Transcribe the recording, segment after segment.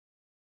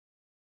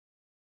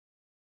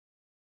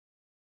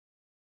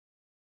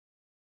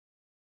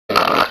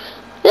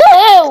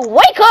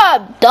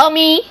up,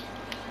 dummy.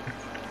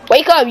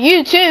 Wake up,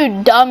 you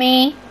too,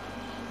 dummy.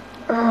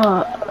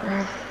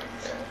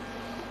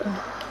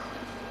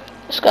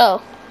 Let's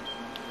go.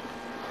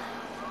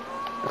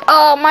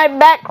 Oh, my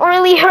back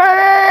really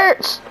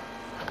hurts.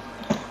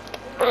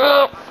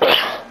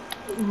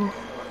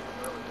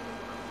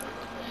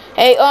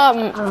 Hey,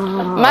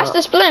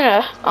 Master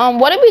Splinter,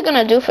 what are we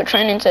gonna do for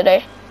training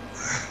today?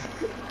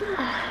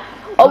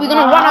 Oh, we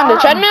gonna run on the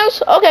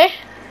treadmills? Okay.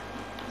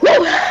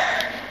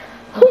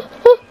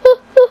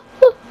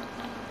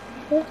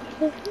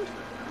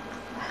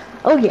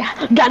 Oh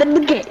yeah, got in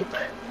the game.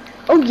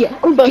 Oh yeah.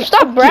 Oh, Bro, yeah.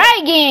 stop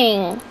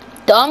bragging,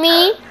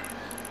 dummy.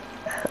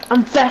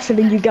 I'm faster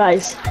than you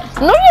guys.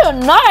 No, you're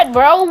not,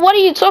 bro. What are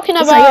you talking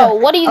about? So, yeah.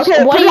 What are you?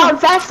 Okay, what put are it you? on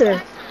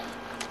faster.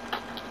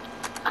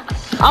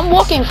 I'm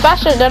walking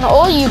faster than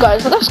all you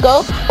guys. Let's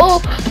go.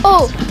 Oh,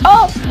 oh,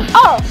 oh,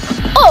 oh,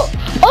 oh,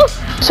 oh.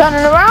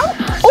 Turning around.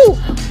 Oh,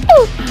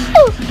 oh,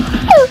 oh,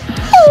 oh,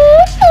 oh,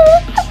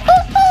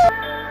 oh.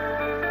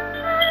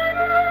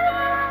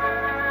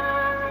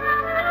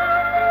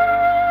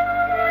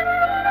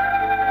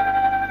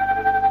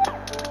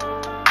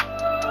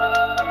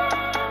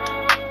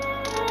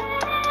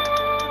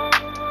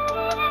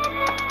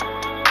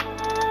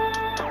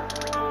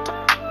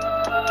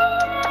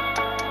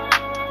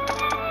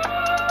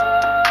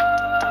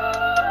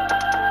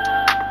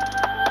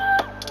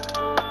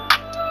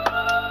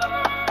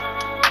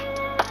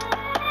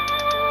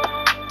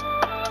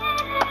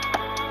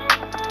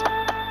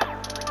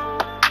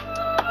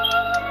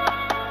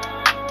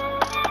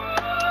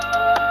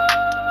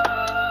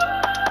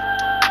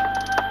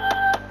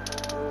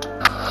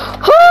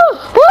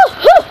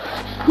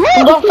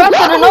 I'm going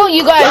faster than all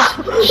you guys.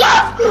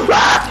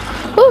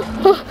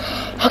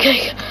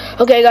 Okay,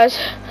 okay, guys.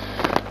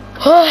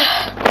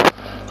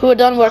 We're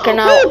done working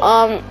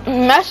out.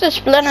 Master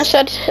Splinter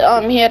said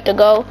he had to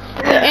go.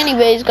 But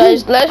anyways,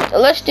 guys,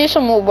 let's do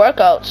some more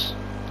workouts.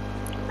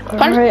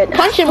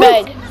 Punching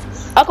bag.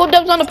 I'll go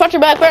dubs on the punching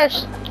bag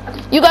first.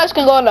 You guys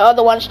can go on the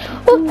other ones.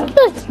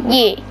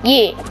 Yeah,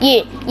 yeah,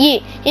 yeah, yeah,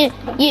 yeah,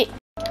 yeah.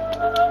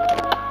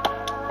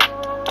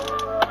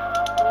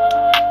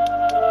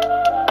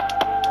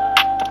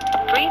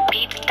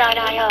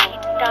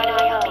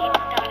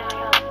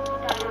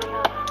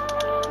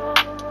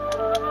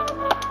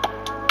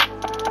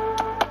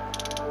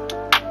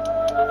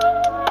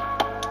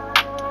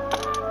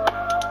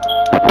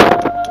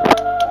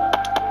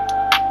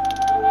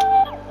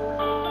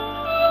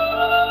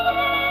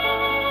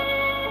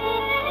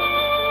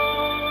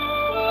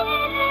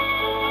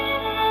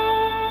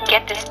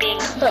 Get this being.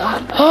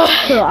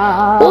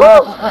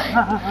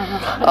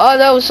 Oh,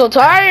 that was so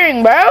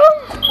tiring, bro.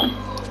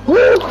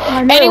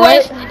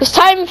 Anyways, it's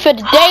time for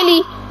the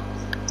daily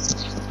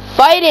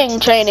fighting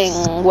training,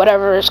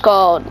 whatever it's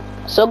called.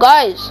 So,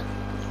 guys,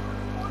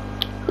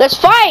 let's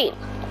fight.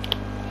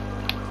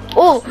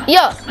 Oh,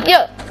 yeah,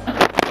 yeah.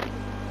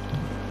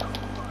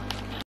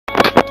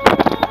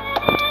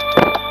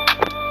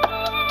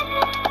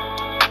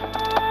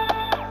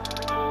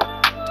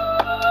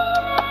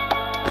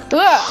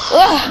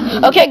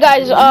 Okay,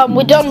 guys,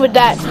 we're done with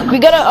that. We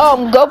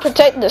gotta go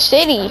protect the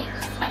city.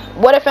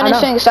 What if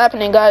anything is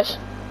happening, guys?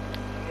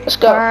 Let's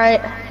go.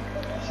 Alright.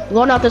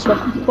 Going out this way.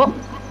 Whoa.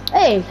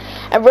 Hey.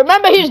 And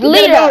remember, he's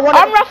leader.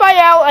 I'm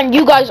Raphael, and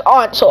you guys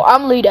aren't, so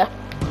I'm leader.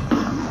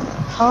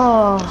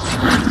 Oh.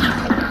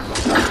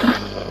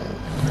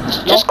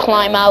 Just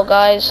climb out,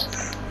 guys.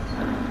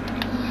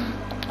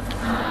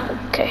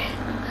 Okay.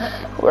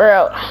 We're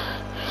out.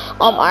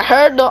 I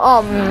heard the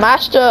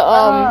master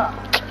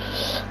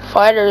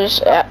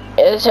fighters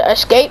is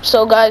escaped,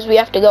 so guys, we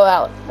have to go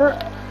out.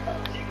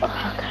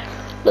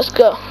 Let's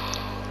go.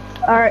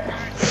 Alright.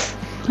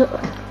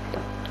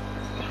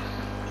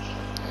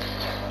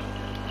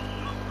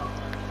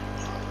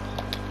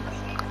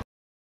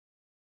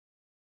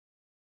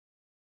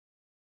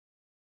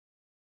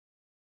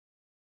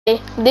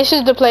 This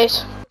is the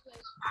place.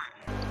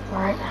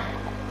 Alright.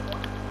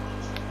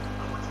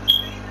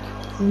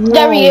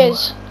 There he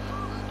is.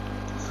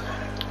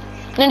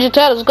 Ninja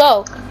Turtles,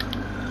 go.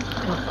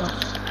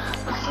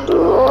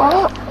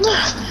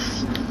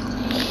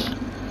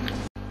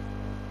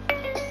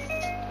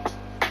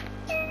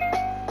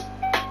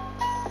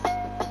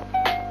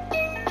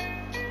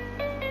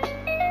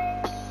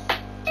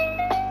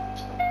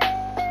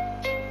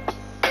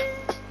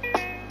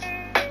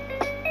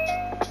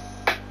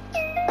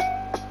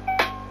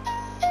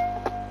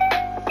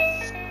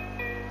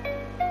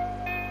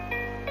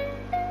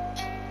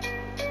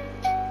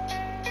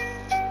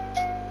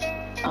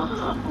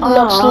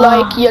 Looks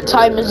like your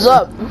time is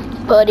up,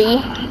 buddy.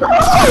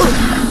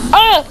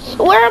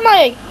 Where am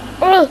I?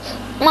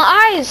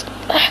 My eyes.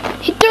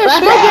 He threw a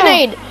smoke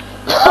grenade.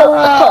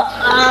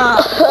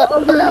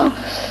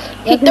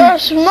 He threw a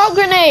smoke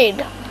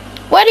grenade.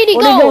 Where did he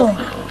go?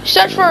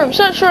 Search for him.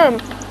 Search for him.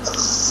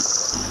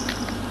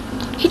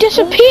 He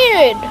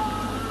disappeared.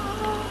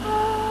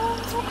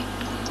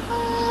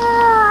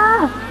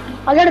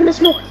 I got him to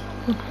smoke.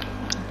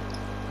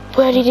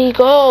 Where did he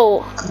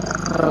go?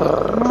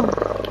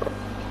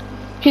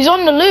 He's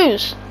on the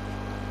loose.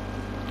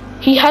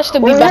 He has to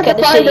be back at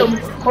the city.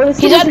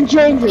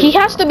 He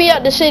has to be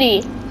at the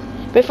city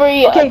before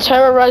he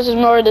terrorizes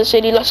more of the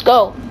city. Let's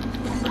go.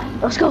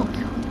 Let's go.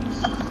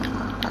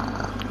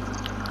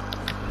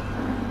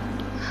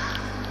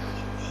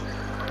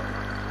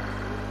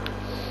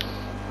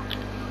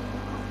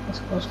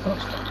 Let's go.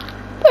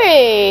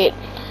 Wait.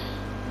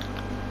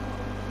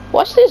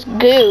 What's this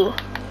goo?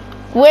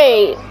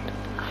 Wait.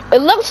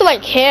 It looks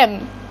like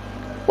him.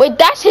 Wait,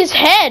 that's his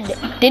head.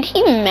 Did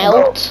he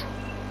melt?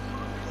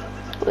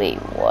 Wait,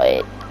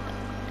 what?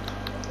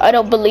 I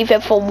don't believe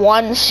it for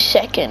 1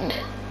 second.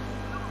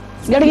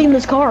 You gotta get in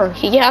this car.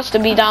 He has to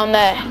be down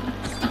there.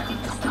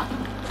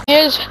 He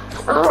is.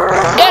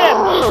 Get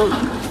him!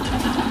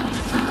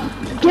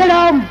 Get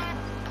him!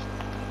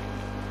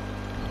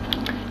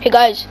 Hey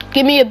guys,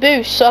 give me a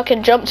boost so I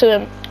can jump to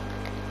him.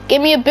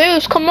 Give me a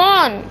boost, come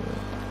on!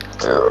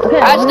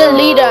 As the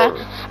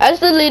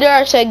leader,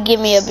 I said give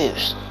me a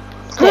boost.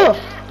 Okay,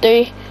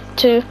 3,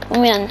 2,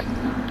 1.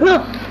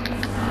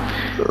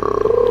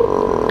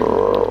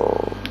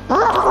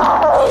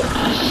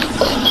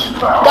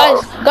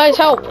 Guys,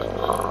 help!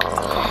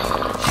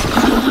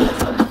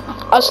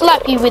 I'll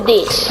slap you with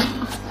this.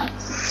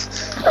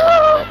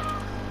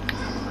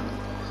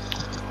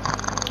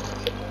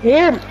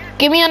 Here.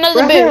 Give me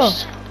another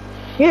boost.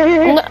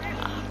 Here.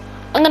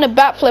 I'm gonna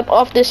backflip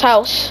off this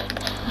house.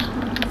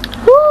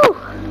 Woo!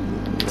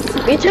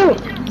 Me too.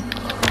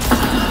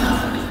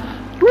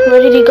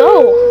 Where did he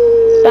go?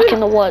 Back in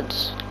the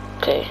woods.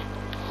 Okay.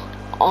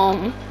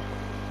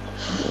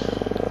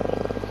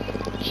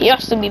 He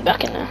has to be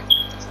back in there.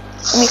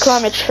 Let me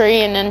climb a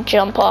tree and then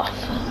jump off.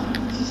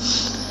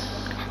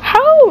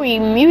 How are we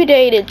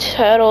mutated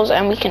turtles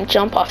and we can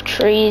jump off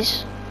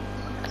trees?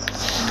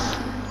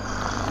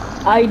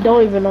 I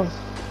don't even know.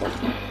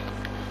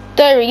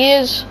 There he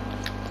is.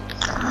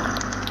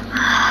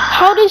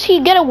 How does he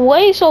get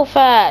away so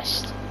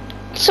fast?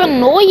 It's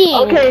annoying.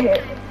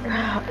 Okay,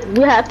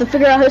 we have to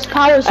figure out his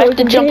power so I have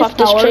to jump off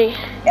this tree.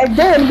 And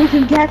then we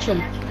can catch him.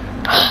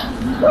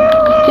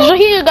 He's right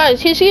here,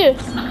 guys. He's here.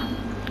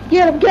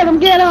 Get him!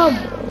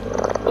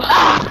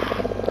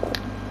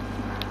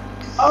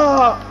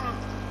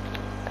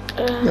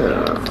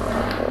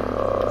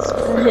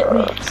 Hit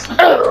me.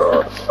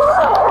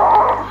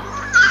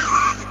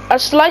 I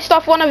sliced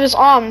off one of his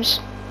arms.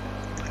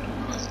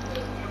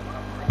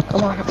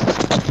 Come on.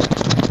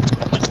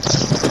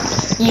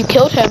 You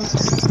killed him.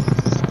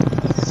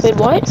 Wait,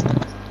 what?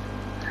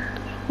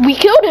 We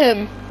killed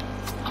him.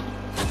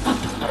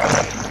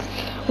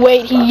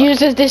 Wait, he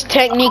uses this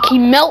technique. He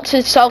melts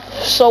himself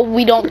so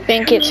we don't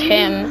think it's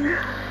him.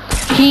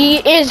 He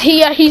is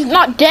here. He's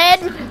not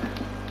dead.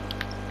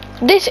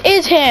 This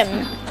is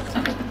him.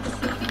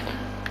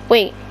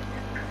 Wait.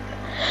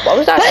 What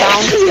was that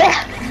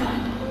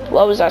sound?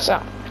 What was that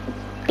sound?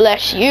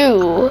 Bless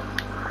you.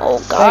 Oh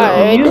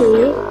God.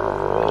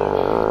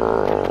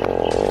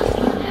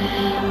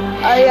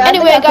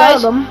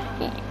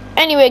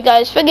 Anyway,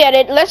 guys, forget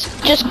it. Let's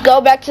just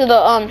go back to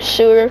the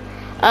sewer,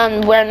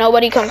 where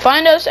nobody can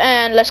find us,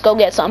 and let's go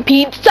get some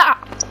pizza.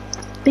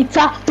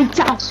 Pizza.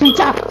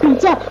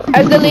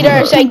 As the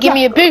leader said, give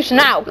me a boost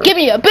now. Give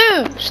me a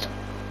boost.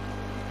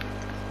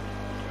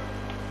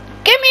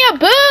 Give me a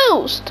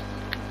boost.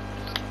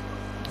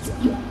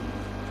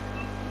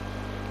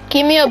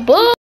 Give me a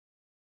boost.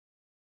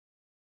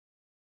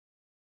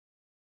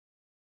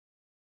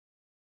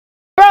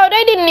 Bro,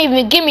 they didn't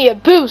even give me a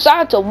boost. I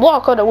had to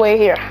walk all the way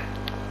here.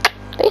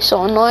 They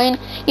so annoying.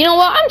 You know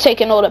what? I'm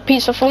taking all the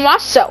pizza for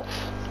myself.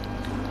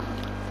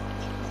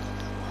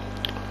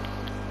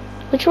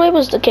 Which way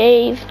was the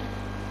cave?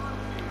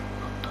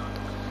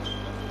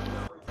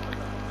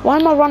 Why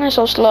am I running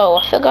so slow?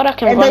 I forgot I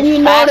can run fast. And then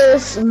you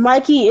notice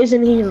Mikey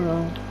isn't here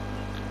though.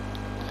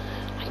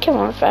 I can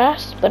run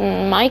fast, but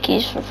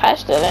Mikey's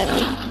faster than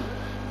me.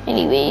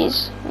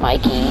 Anyways,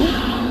 Mikey.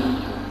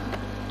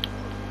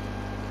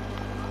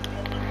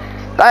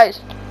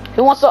 Guys,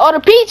 who wants to order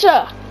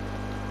pizza?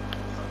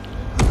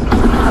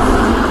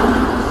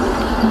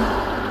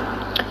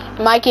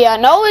 Mikey, I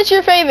know it's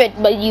your favorite,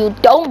 but you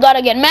don't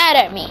gotta get mad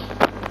at me.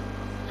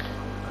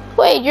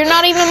 Wait, you're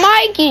not even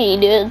Mikey,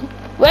 dude.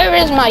 Where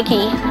is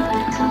Mikey?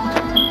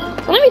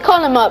 Let me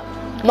call him up.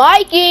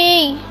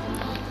 Mikey!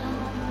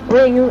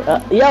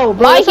 Yo,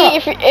 bro,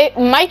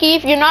 Mikey,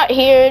 if you're not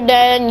here,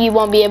 then you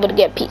won't be able to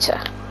get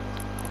pizza.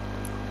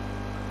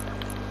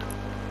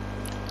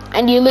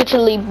 And you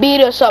literally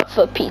beat us up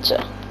for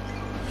pizza.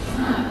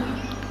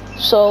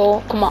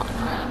 So, come on.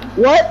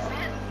 What?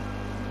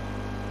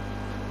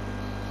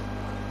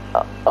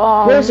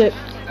 Where is it?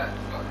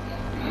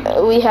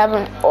 We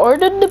haven't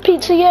ordered the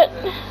pizza yet.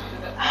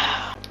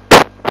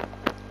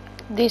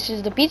 This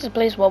is the pizza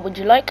place. What would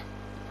you like?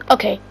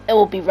 Okay, it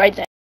will be right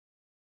there.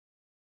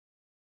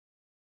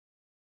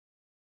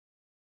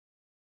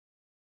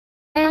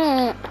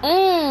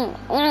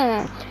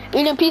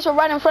 Eating pizza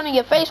right in front of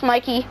your face,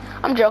 Mikey.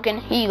 I'm joking.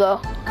 Here you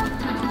go.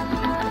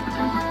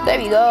 There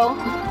you go.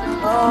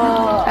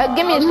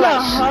 Give me a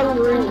slice. I'm not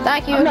hungry.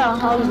 Thank you. I'm not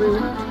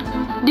hungry.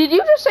 Did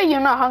you just say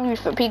you're not hungry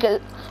for pizza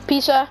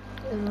pizza?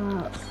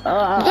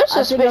 You're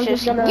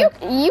suspicious.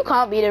 You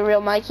can't be the real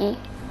Mikey.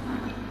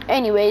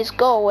 Anyways,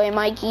 go away,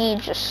 Mikey.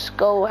 Just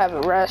go have a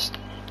rest.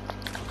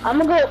 I'm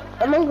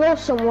gonna go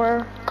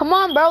somewhere. Come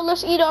on, bro.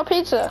 Let's eat our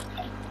pizza.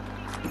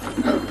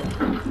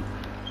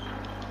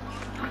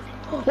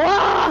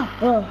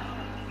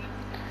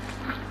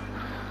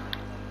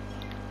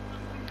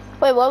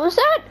 Wait, what was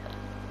that?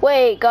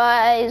 Wait,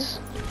 guys.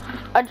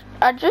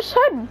 I just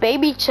heard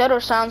baby turtle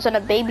sounds and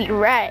a baby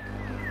rat.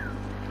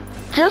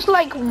 Just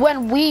like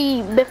when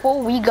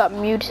before we got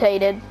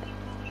mutated.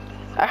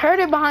 I heard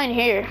it behind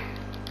here.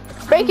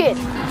 Break it.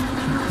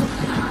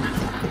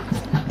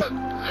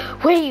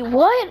 Wait,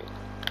 what?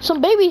 Some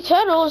baby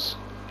turtles?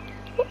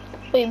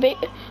 Wait,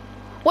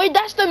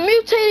 that's the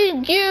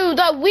mutated you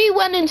that we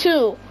went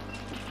into.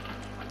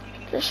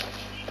 There's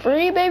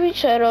 3 baby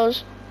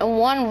turtles and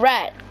 1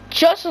 rat.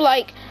 Just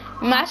like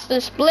Master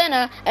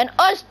Splinter and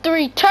us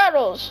 3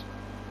 turtles.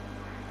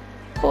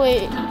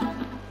 Wait.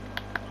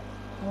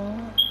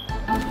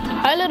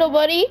 Hi, little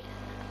buddy.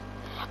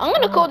 I'm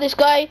gonna call this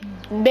guy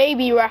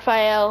Baby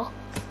Raphael.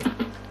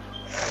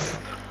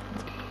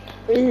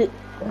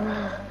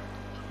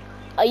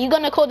 Are you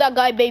gonna call that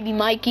guy Baby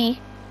Mikey?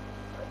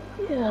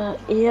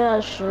 Yeah,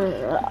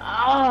 sure.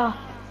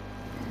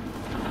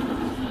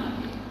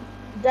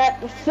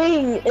 That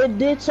thing, it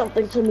did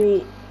something to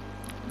me.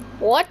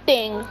 What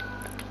thing?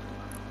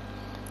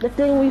 The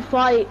thing we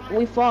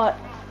fought.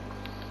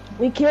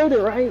 We killed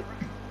it, right?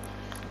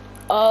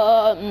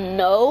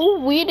 No,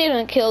 we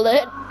didn't kill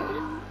it.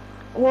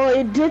 Well,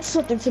 it did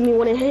something to me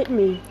when it hit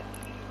me.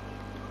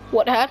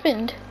 What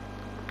happened?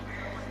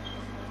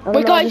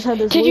 Wait, guys,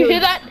 did you hear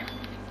that?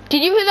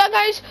 Did you hear that,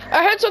 guys?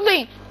 I heard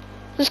something.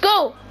 Let's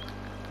go.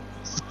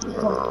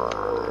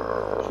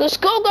 Let's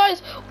go,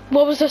 guys.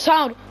 What was the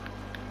sound?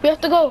 We have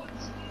to go.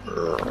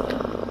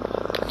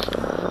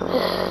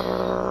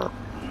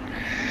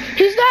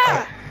 He's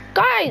there,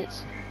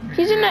 guys.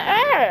 He's in the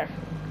air.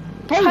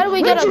 Hey, how do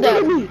we get up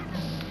there?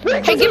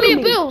 Hey, give me a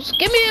boost.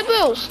 Give me a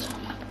boost.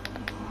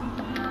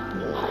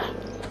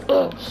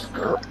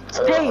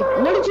 Hey,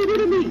 what did you do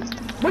to me?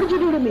 What did you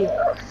do to me?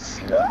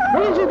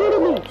 What did you do to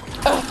me?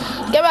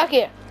 Get back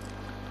here.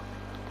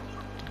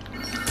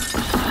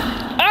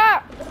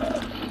 Ah!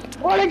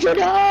 What did you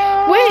do?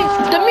 Wait,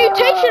 the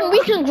mutation. We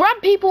can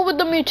grab people with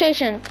the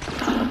mutation.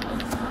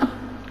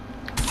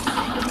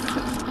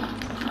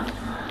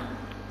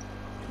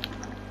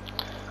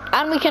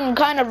 And we can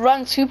kind of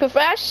run super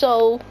fast,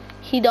 so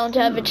he don't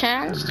have a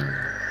chance.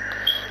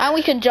 And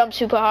we can jump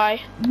super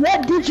high.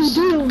 What did you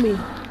do to me?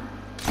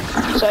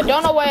 So I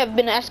don't know why I've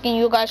been asking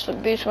you guys for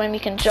boost when we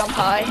can jump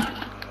high.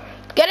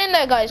 Get in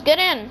there, guys. Get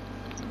in.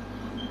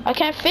 I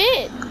can't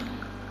fit.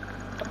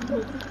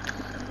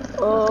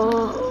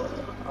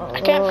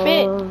 I can't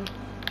fit.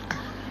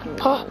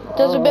 Oh,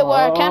 there's a bit where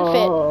I can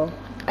fit.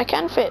 I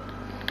can fit.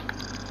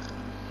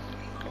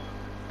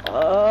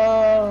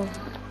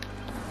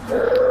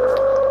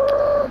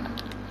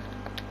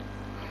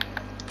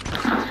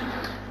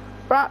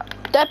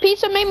 That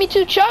pizza made me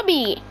too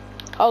chubby.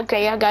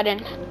 Okay, I got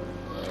in.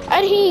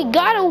 And he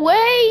got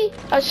away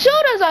as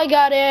soon as I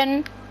got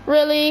in.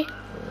 Really?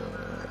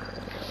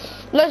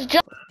 Let's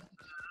jump.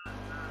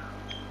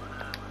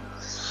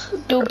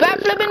 Do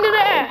backflip into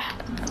the air.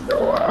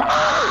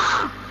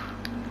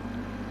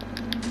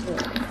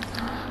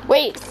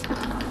 Wait.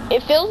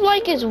 It feels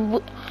like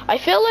I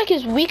feel like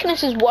his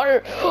weakness is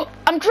water.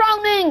 I'm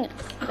drowning.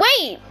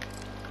 Wait.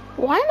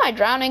 Why am I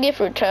drowning if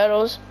we're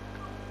turtles?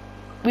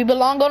 We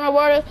belong on the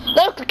water.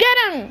 Look, get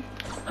him.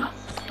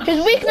 His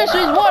weakness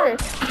is water.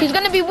 He's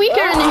gonna be weaker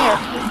in here.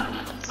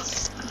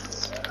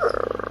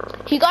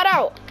 He got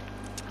out.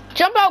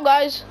 Jump out,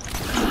 guys.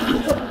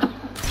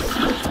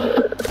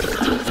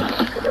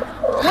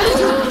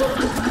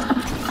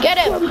 Get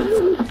him.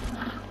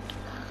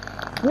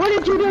 What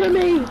did you do to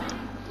me?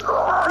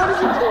 What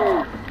did you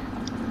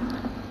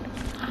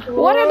do?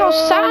 What are those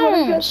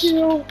sounds?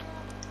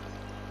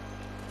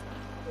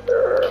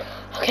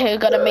 Okay, we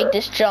gotta make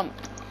this jump.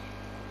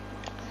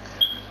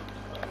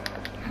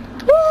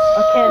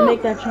 I can't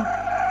make that jump.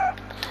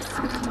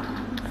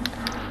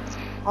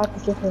 I have to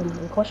give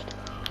him a question.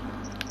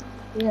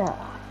 Yeah.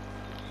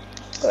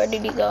 Where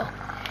did he go?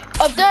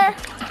 Up there!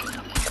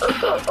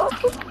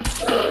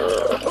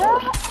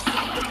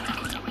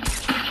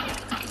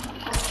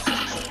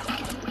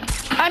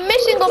 I'm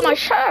missing all my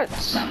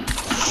shirts!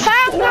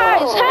 Help,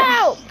 guys!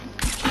 Help!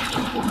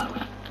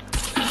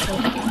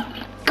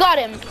 Got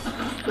him!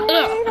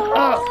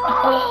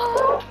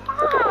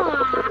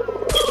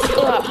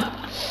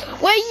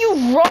 Wait,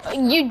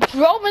 you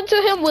drove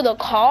into him with a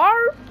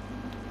car?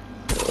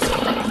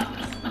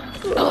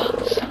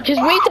 His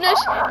weakness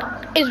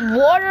is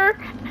water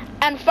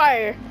and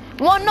fire.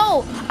 Well,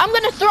 no, I'm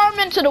gonna throw him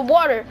into the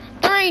water.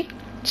 3,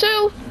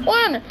 2,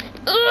 1.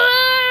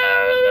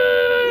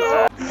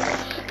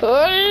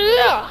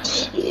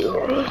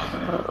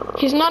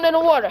 He's not in the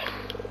water.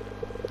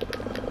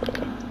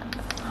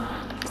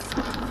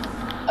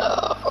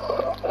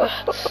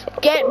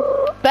 Get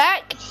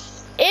back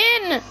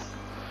in.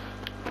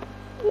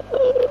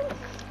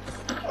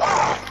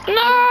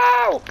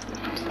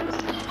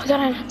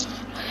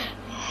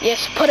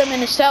 Yes, put him in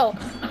the cell.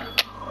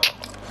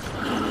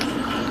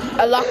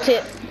 I locked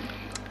it.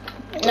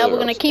 Now we're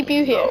gonna keep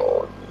you here.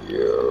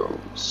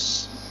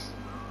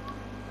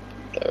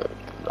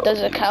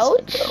 There's a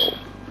couch?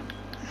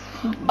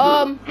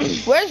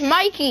 Where's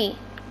Mikey?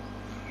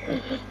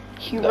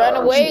 He ran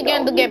away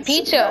again to get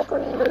pizza.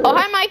 Oh,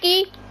 hi,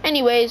 Mikey.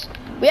 Anyways,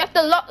 we have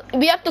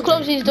to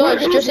close these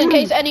doors just in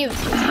case any.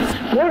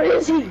 Where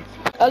is he?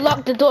 I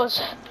locked the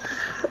doors.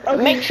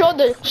 Okay. Make sure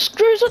the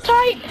screws are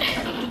tight.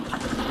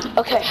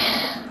 Okay.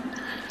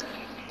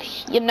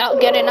 You're not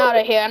getting out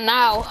of here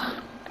now.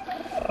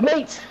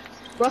 Wait.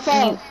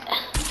 Raphael.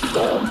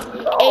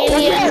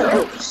 Alien.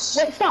 Wait,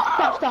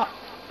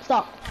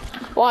 stop.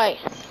 Why?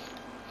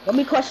 Let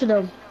me question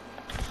him.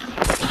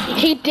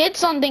 He did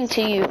something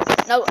to you.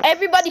 Now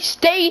everybody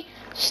stay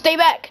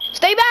back.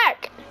 Stay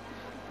back.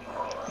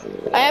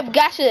 I have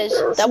gases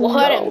that will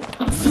hurt him.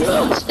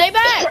 Stay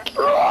back.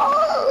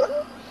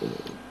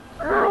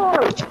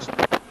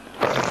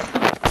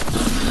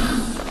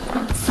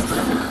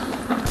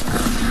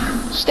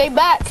 Stay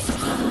back.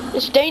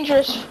 It's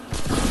dangerous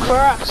for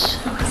us.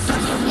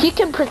 He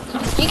can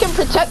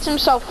protect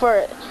himself for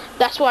it.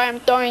 That's why I'm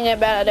throwing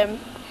it at him.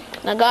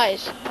 Now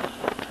guys,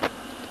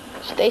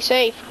 stay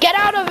safe. Get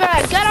out of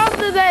there! Get out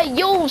of there!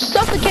 You'll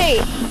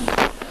suffocate!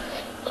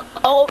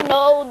 Oh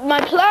no, my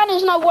plan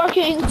is not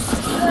working.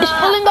 It's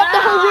filling up the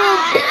whole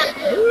room.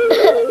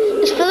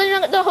 It's filling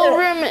up the whole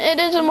room. It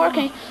isn't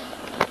working.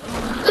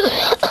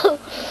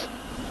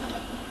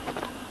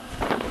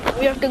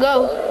 We have to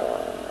go.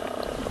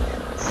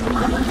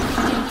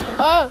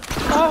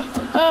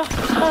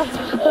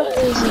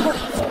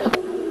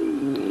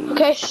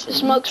 Okay, the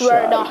smoke's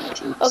wearing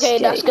off. Okay,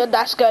 that's good.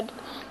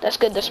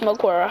 The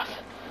smoke wore off.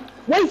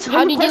 Wait,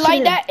 how did you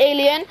like that,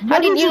 alien? How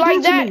did you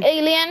like that,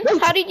 alien?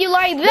 How did you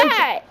like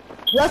that?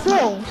 That's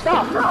wrong.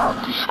 Stop.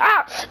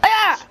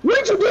 What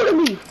did you do to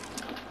me?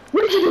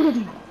 What did you do to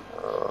me?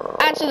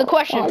 Answer the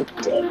question.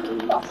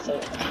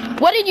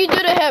 What did you do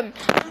to him?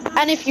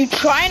 And if you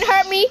try and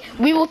hurt me,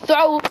 we will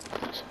throw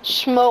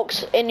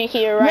smokes in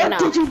here right now.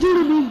 What did you do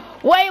to me?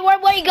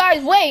 Wait,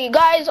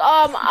 guys.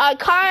 I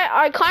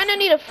kind of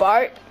need a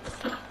fart.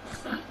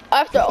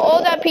 After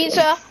all that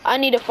pizza, I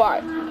need a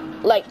fart.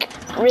 Like,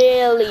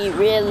 really,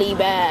 really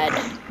bad.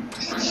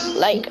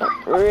 Like,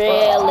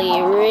 really.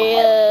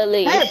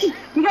 Hey,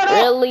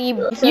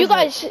 You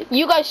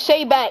guys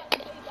stay back.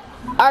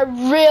 I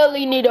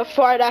really need a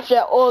fart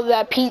after all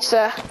that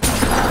pizza.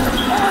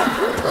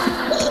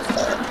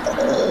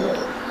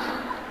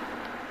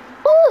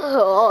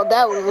 Oh,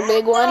 that was a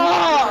big one.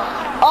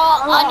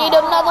 Oh, I need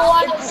another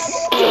one.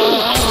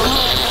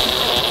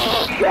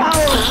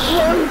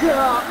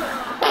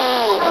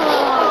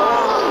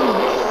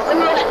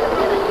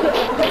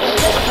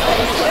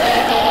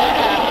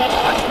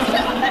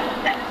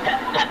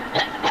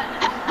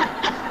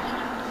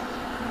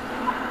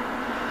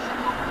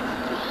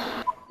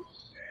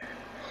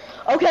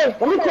 Okay,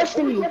 let me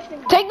question you.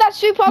 Take that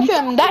soup off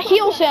him. That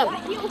heals him.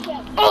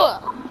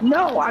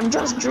 No, I'm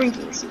just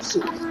drinking some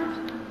soup.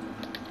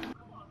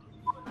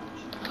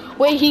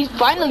 Wait, he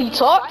finally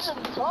talked?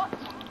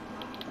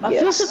 I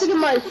feel something in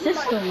my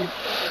system.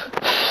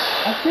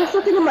 I feel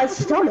something in my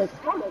stomach.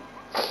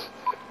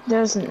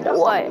 There's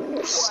nothing in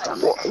your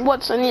stomach.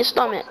 What's in your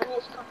stomach?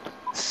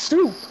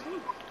 Soup.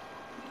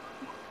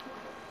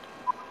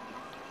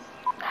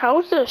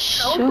 How's there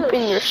soup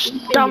in your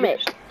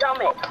stomach?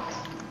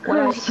 When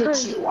I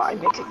hit you, I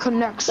make a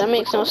connection. That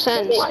makes no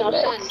sense. I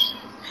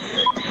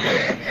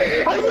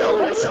know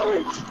it.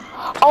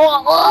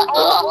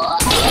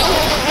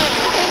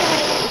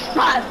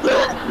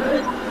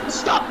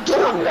 Stop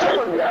doing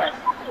that.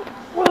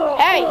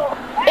 Hey,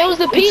 it was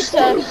the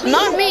pizza,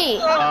 not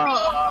me.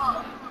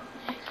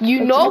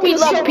 You know we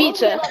love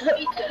pizza.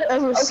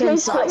 Ever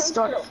since I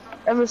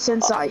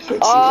hit you,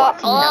 I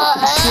cannot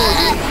control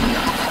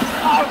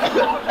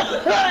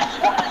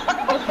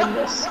you. Open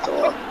this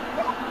door.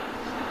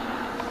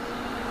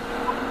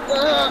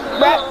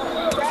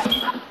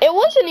 It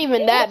wasn't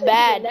even that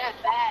bad.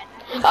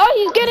 Oh,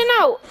 he's getting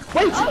out.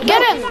 Wait,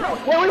 get him.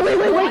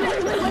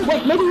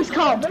 Wait, maybe he's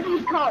calm.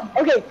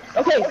 Okay,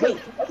 wait.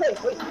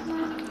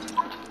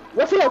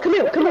 Raphael, come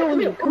here with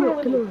me. Come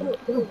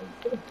here.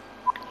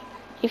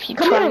 If you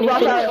try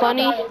anything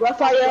funny,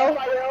 Raphael,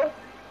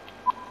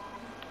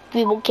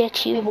 we will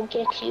get you.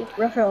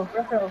 Raphael.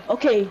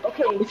 Okay.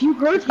 If you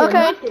hurt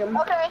him,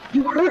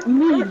 you hurt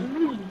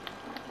me.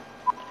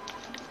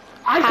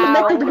 I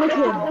connected with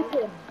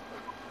him.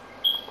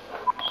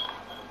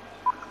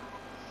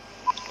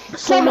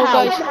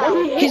 Somehow.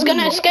 He's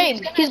gonna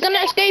escape.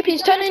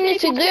 He's turning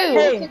into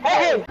goo.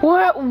 Hey.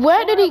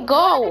 Where did he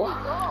go?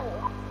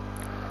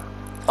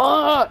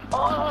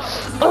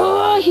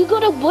 He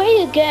got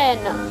away again.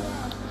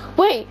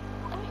 Wait.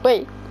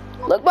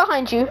 Look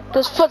behind you.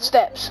 There's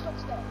footsteps.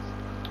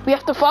 We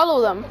have to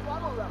follow them.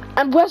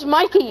 And where's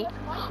Mikey?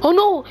 Oh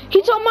no,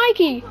 he told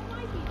Mikey.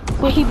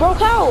 Wait, he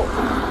broke out.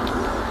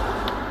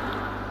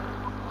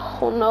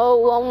 Oh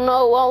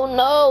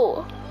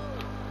no.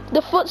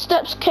 The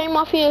footsteps came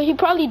off here. He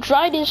probably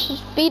dried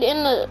his feet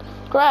in the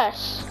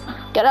grass.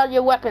 Get out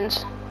your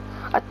weapons.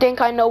 I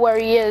think I know where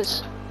he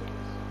is.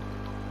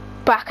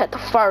 Back at the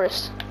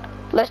forest.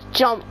 Let's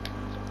jump.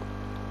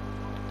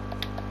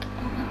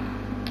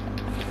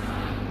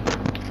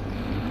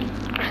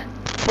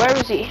 Where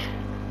is he?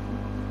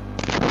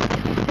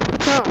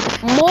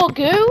 More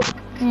goo?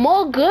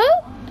 More goo?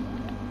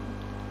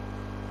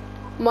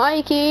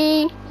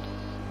 Mikey?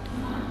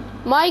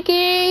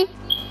 Mikey?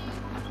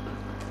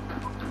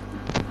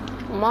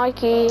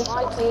 Mikey?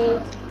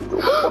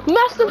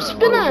 Master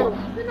Spinner!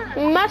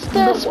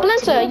 Master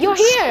Splinter, you're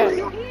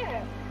here!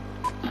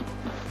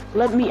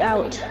 Let me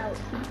out.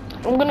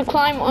 I'm gonna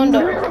climb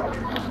under.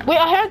 Wait,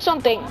 I heard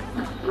something.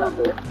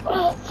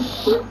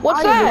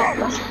 What's that?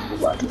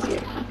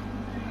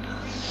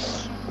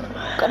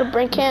 Gotta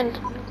break in.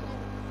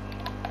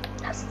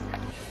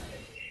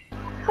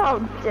 How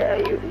dare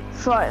you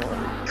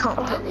finally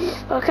company?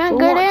 I can't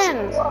get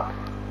in.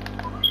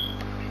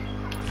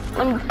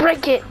 Let me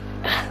break it.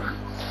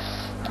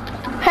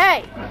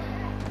 Hey!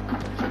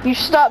 You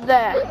stop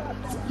there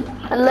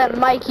and let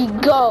Mikey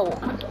go,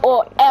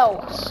 or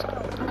else.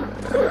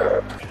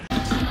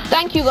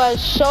 Thank you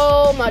guys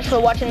so much for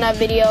watching that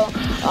video.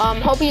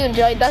 Hope you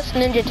enjoyed. That's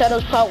Ninja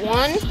Turtles Part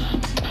 1.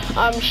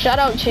 Shout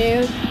out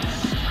to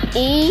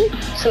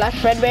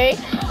E/Fredberry.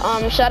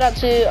 Shout out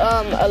to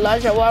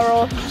Elijah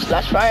Warrow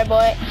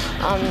 /Fireboy.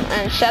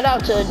 And shout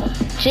out to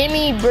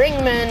Jimmy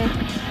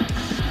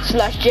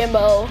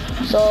Brinkman/Jimbo.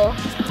 So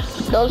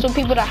those were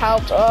people that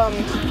helped.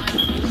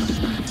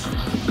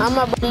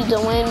 My buddy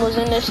Dwayne was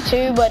in this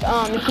too, but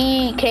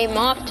he came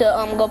off to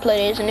go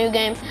play his new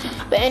game.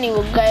 But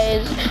anyways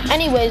guys,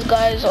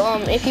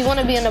 if you want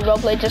to be in the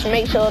roleplay, just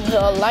make sure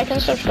to like and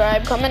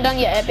subscribe, comment down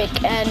your epic,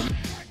 and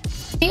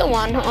feel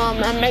one,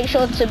 and make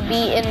sure to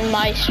be in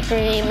my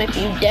stream if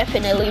you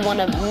definitely want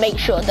to make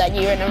sure that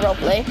you're in a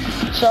roleplay.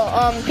 So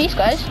peace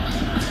guys,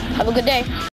 have a good day.